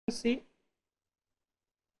congruency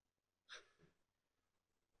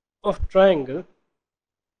of triangle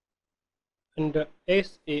under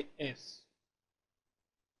SAS,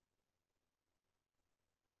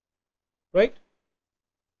 right?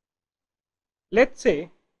 Let's say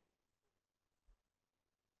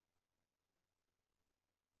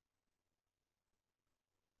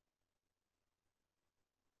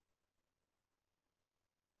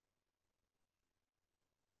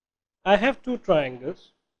I have two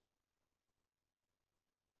triangles.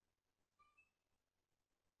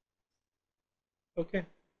 Okay.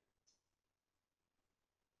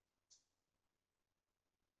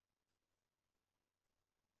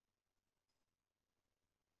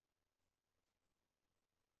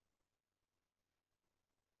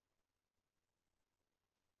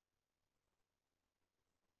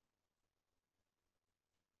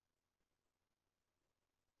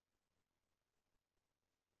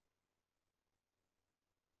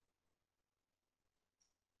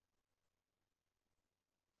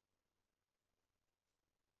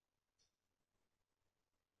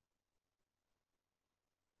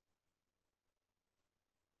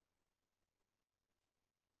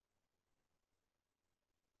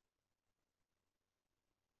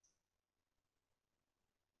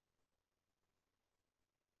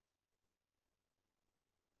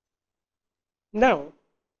 Now,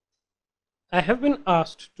 I have been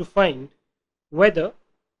asked to find whether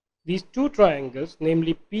these two triangles,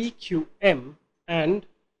 namely PQM and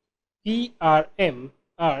PRM,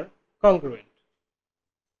 are congruent.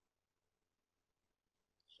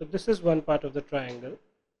 So this is one part of the triangle.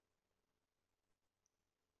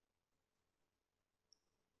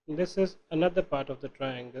 This is another part of the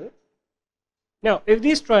triangle. Now, if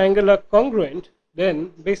these triangles are congruent,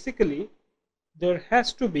 then basically there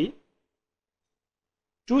has to be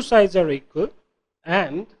two sides are equal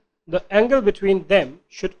and the angle between them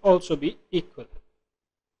should also be equal.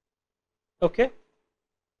 Okay?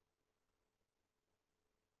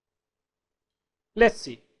 Let's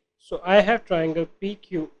see. So I have triangle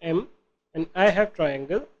PQM and I have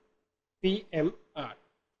triangle PMR.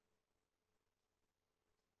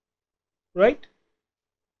 Right?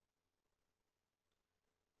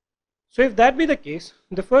 So if that be the case,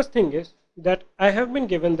 the first thing is that I have been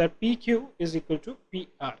given that PQ is equal to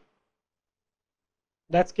PR.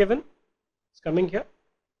 That's given. It's coming here.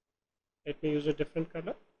 Let me use a different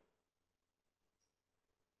color.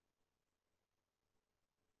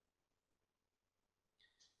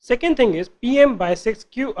 Second thing is PM bisects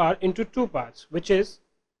QR into two parts, which is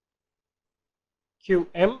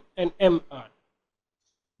QM and MR.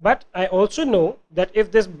 But I also know that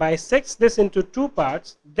if this bisects this into two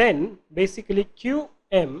parts, then basically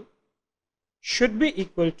QM should be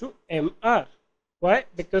equal to MR. Why?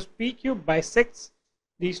 Because PQ bisects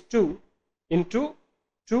these two into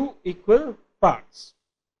two equal parts,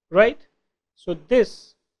 right? So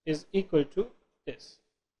this is equal to this.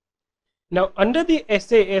 Now under the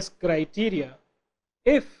SAS criteria,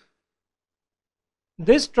 if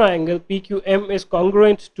this triangle PQM is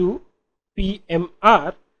congruent to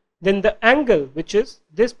PMR, then the angle, which is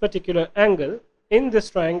this particular angle in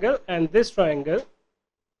this triangle and this triangle,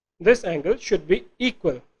 this angle should be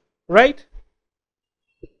equal, right?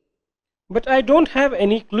 But I don't have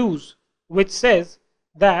any clues which says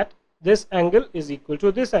that this angle is equal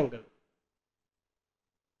to this angle.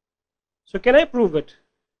 So can I prove it?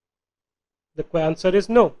 The answer is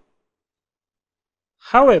no.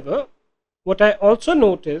 However, what I also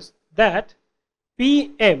notice that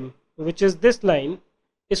PM, which is this line,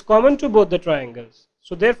 is common to both the triangles.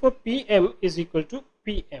 So therefore PM is equal to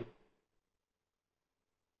PM.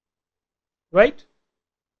 Right?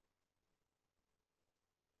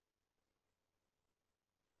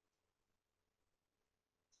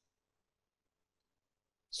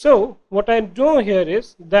 So what I know here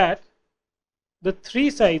is that the three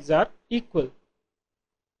sides are equal.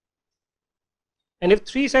 And if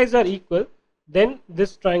three sides are equal, then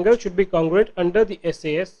this triangle should be congruent under the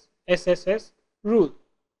SSS rule.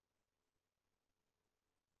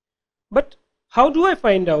 But how do I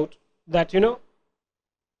find out that,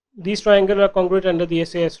 these triangles are congruent under the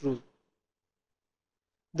SAS rule?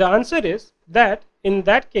 The answer is that in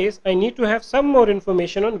that case, I need to have some more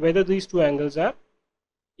information on whether these two angles are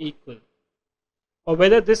equal, or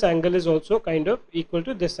whether this angle is also kind of equal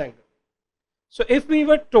to this angle. So if we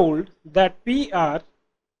were told that PR,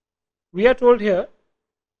 we are told here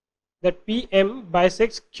that PM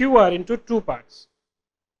bisects QR into two parts.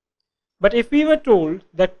 But if we were told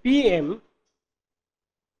that PM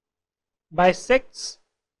bisects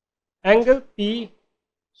angle QPR,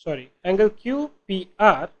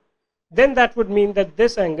 then that would mean that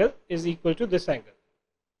this angle is equal to this angle.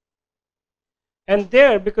 And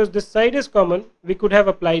there, because this side is common, we could have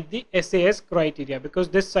applied the SAS criteria, because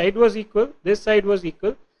this side was equal, this side was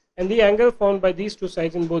equal, and the angle found by these two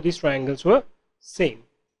sides in both these triangles were same.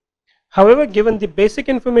 However, given the basic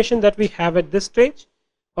information that we have at this stage,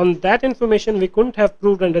 on that information we couldn't have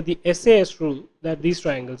proved under the SAS rule that these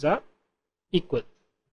triangles are equal.